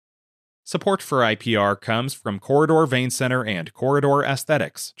Support for IPR comes from Corridor Vein Center and Corridor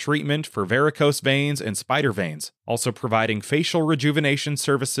Aesthetics, treatment for varicose veins and spider veins, also providing facial rejuvenation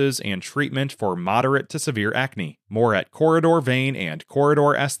services and treatment for moderate to severe acne. More at Corridor Vein and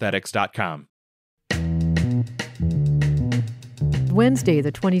CorridorAesthetics.com. Wednesday,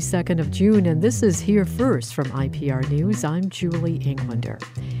 the 22nd of June, and this is Here First from IPR News. I'm Julie Englander.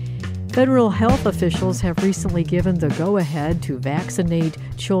 Federal health officials have recently given the go-ahead to vaccinate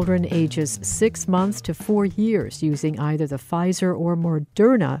children ages 6 months to 4 years using either the Pfizer or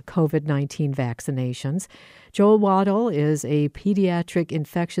Moderna COVID-19 vaccinations. Joel Waddell is a pediatric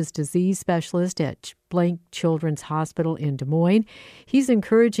infectious disease specialist at Blank Children's Hospital in Des Moines. He's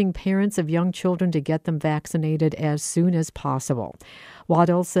encouraging parents of young children to get them vaccinated as soon as possible.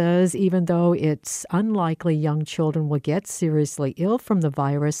 Waddell says even though it's unlikely young children will get seriously ill from the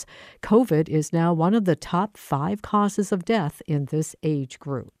virus, COVID is now one of the top 5 causes of death in this age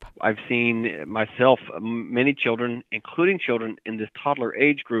group. I've seen myself many children, including children in this toddler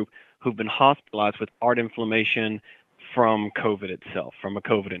age group, who've been hospitalized with heart inflammation from COVID itself, from a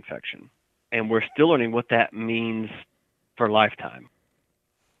COVID infection. And we're still learning what that means for a lifetime.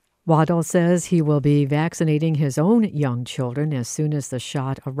 Waddell says he will be vaccinating his own young children as soon as the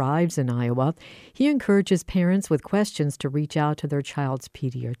shot arrives in Iowa. He encourages parents with questions to reach out to their child's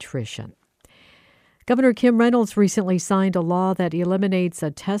pediatrician. Governor Kim Reynolds recently signed a law that eliminates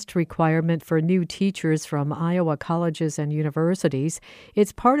a test requirement for new teachers from Iowa colleges and universities.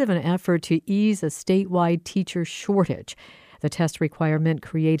 It's part of an effort to ease a statewide teacher shortage. The test requirement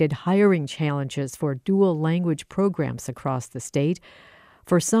created hiring challenges for dual language programs across the state.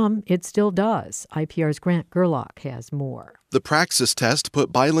 For some, it still does. IPR's Grant Gerlach has more. The Praxis test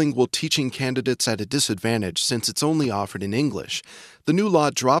put bilingual teaching candidates at a disadvantage since it's only offered in English. The new law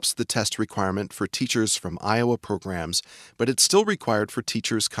drops the test requirement for teachers from Iowa programs, but it's still required for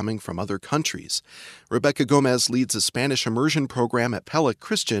teachers coming from other countries. Rebecca Gomez leads a Spanish immersion program at Pella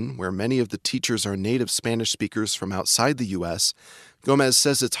Christian, where many of the teachers are native Spanish speakers from outside the U.S. Gomez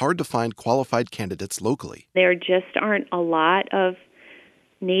says it's hard to find qualified candidates locally. There just aren't a lot of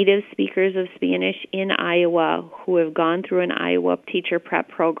native speakers of Spanish in Iowa who have gone through an Iowa teacher prep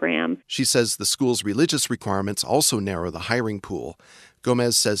program. She says the school's religious requirements also narrow the hiring pool.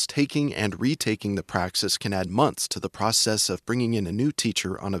 Gomez says taking and retaking the Praxis can add months to the process of bringing in a new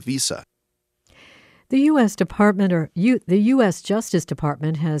teacher on a visa. The U.S. Justice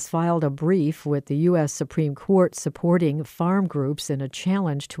Department has filed a brief with the U.S. Supreme Court supporting farm groups in a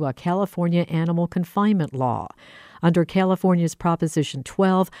challenge to a California animal confinement law. Under California's Proposition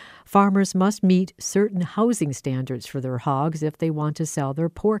 12, farmers must meet certain housing standards for their hogs if they want to sell their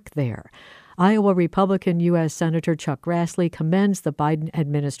pork there. Iowa Republican U.S. Senator Chuck Grassley commends the Biden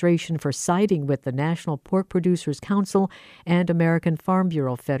administration for siding with the National Pork Producers Council and American Farm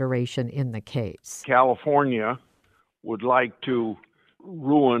Bureau Federation in the case. California would like to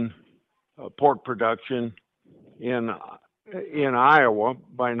ruin pork production in Iowa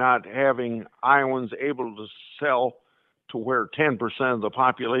by not having Iowans able to sell to where 10% of the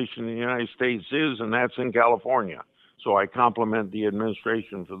population in the United States is, and that's in California. So I compliment the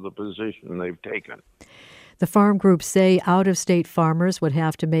administration for the position they've taken. The farm groups say out-of-state farmers would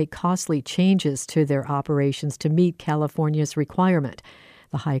have to make costly changes to their operations to meet California's requirement.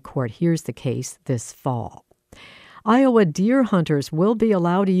 The High Court hears the case this fall. Iowa deer hunters will be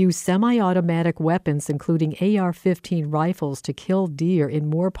allowed to use semi-automatic weapons, including AR-15 rifles, to kill deer in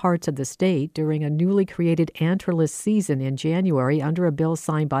more parts of the state during a newly created antlerless season in January under a bill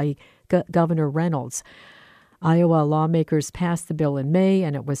signed by Governor Reynolds. Iowa lawmakers passed the bill in May,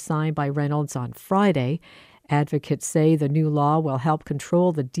 and it was signed by Reynolds on Friday. Advocates say the new law will help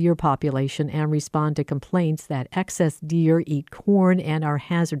control the deer population and respond to complaints that excess deer eat corn and are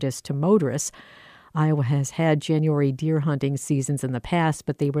hazardous to motorists. Iowa has had January deer hunting seasons in the past,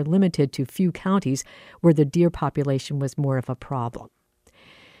 but they were limited to few counties where the deer population was more of a problem.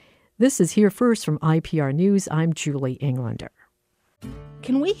 This is Here First from IPR News. I'm Julie Englander.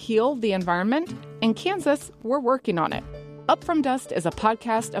 Can we heal the environment? In Kansas, we're working on it. Up From Dust is a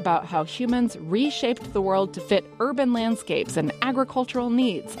podcast about how humans reshaped the world to fit urban landscapes and agricultural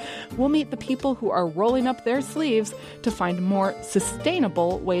needs. We'll meet the people who are rolling up their sleeves to find more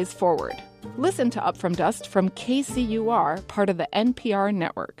sustainable ways forward. Listen to Up From Dust from KCUR, part of the NPR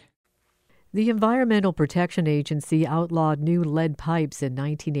network. The Environmental Protection Agency outlawed new lead pipes in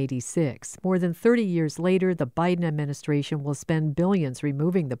 1986. More than 30 years later, the Biden administration will spend billions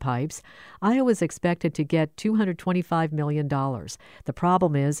removing the pipes. Iowa's expected to get $225 million. The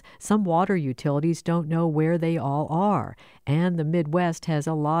problem is some water utilities don't know where they all are, and the Midwest has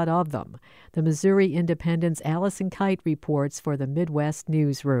a lot of them. The Missouri Independent's Allison Kite reports for the Midwest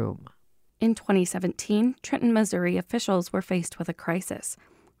Newsroom. In 2017, Trenton, Missouri officials were faced with a crisis.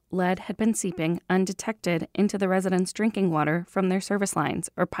 Lead had been seeping undetected into the residents' drinking water from their service lines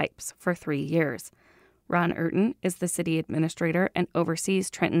or pipes for 3 years. Ron Urton is the city administrator and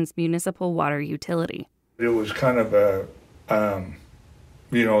oversees Trenton's municipal water utility. It was kind of a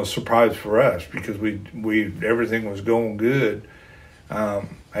surprise for us because we everything was going good.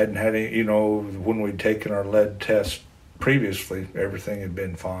 Hadn't had any, when we'd taken our lead test previously, everything had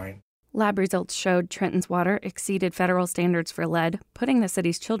been fine. Lab results showed Trenton's water exceeded federal standards for lead, putting the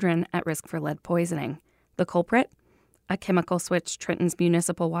city's children at risk for lead poisoning. The culprit? A chemical switch Trenton's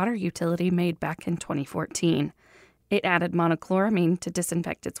municipal water utility made back in 2014. It added monochloramine to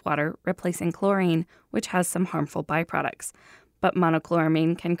disinfect its water, replacing chlorine, which has some harmful byproducts. But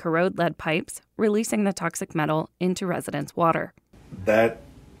monochloramine can corrode lead pipes, releasing the toxic metal into residents' water. That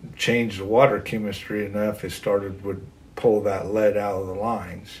changed the water chemistry enough, it would pull that lead out of the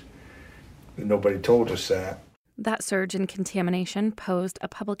lines. Nobody told us that. That surge in contamination posed a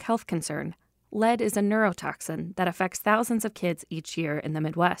public health concern. Lead is a neurotoxin that affects thousands of kids each year in the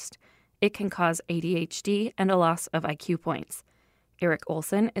Midwest. It can cause ADHD and a loss of IQ points. Eric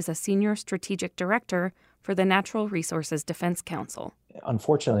Olson is a senior strategic director for the Natural Resources Defense Council.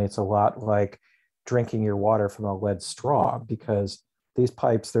 Unfortunately, it's a lot like drinking your water from a lead straw because these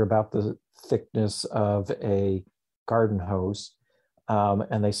pipes, they're about the thickness of a garden hose.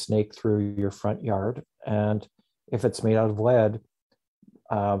 And they snake through your front yard. And if it's made out of lead,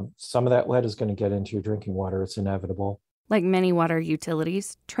 some of that lead is going to get into your drinking water. It's inevitable. Like many water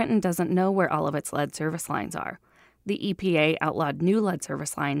utilities, Trenton doesn't know where all of its lead service lines are. The EPA outlawed new lead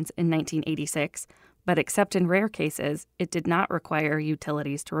service lines in 1986, but except in rare cases, it did not require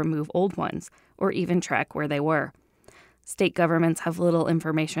utilities to remove old ones or even track where they were. State governments have little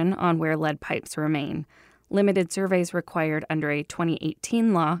information on where lead pipes remain. Limited surveys required under a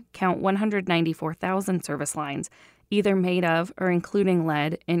 2018 law count 194,000 service lines, either made of or including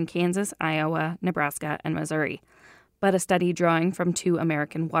lead in Kansas, Iowa, Nebraska, and Missouri. But a study drawing from 2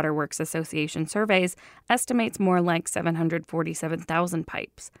 American Water Works Association surveys estimates more like 747,000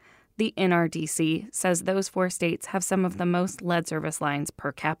 pipes. The NRDC says those 4 states have some of the most lead service lines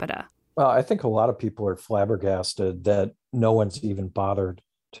per capita. Well, I think a lot of people are flabbergasted that no one's even bothered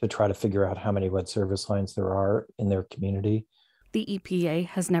to try to figure out how many lead service lines there are in their community. The EPA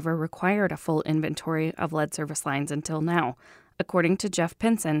has never required a full inventory of lead service lines until now, according to Jeff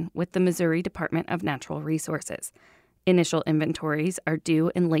Pinson with the Missouri Department of Natural Resources. Initial inventories are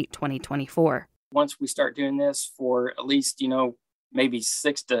due in late 2024. Once we start doing this for at least, maybe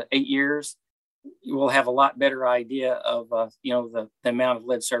 6 to 8 years, we'll have a lot better idea of, the amount of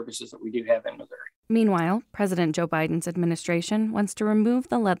lead services that we do have in Missouri. Meanwhile, President Joe Biden's administration wants to remove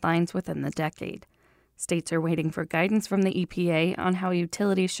the lead lines within the decade. States are waiting for guidance from the EPA on how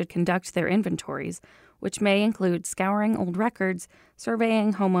utilities should conduct their inventories, which may include scouring old records,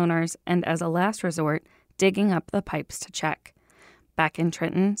 surveying homeowners, and as a last resort, digging up the pipes to check. Back in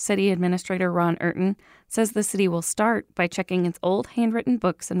Trenton, City Administrator Ron Urton says the city will start by checking its old handwritten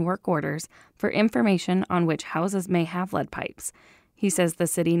books and work orders for information on which houses may have lead pipes. He says the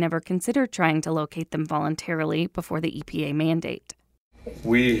city never considered trying to locate them voluntarily before the EPA mandate.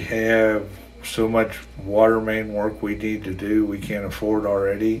 We have so much water main work we need to do, we can't afford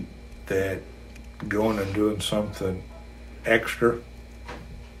already, that going and doing something extra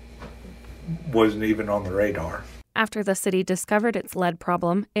wasn't even on the radar. After the city discovered its lead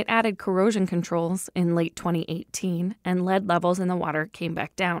problem, it added corrosion controls in late 2018, and lead levels in the water came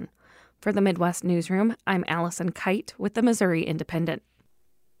back down. For the Midwest Newsroom, I'm Allison Kite with the Missouri Independent.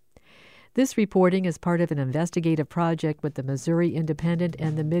 This reporting is part of an investigative project with the Missouri Independent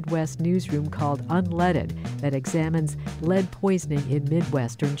and the Midwest Newsroom called Unleaded that examines lead poisoning in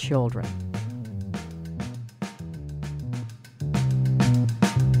Midwestern children.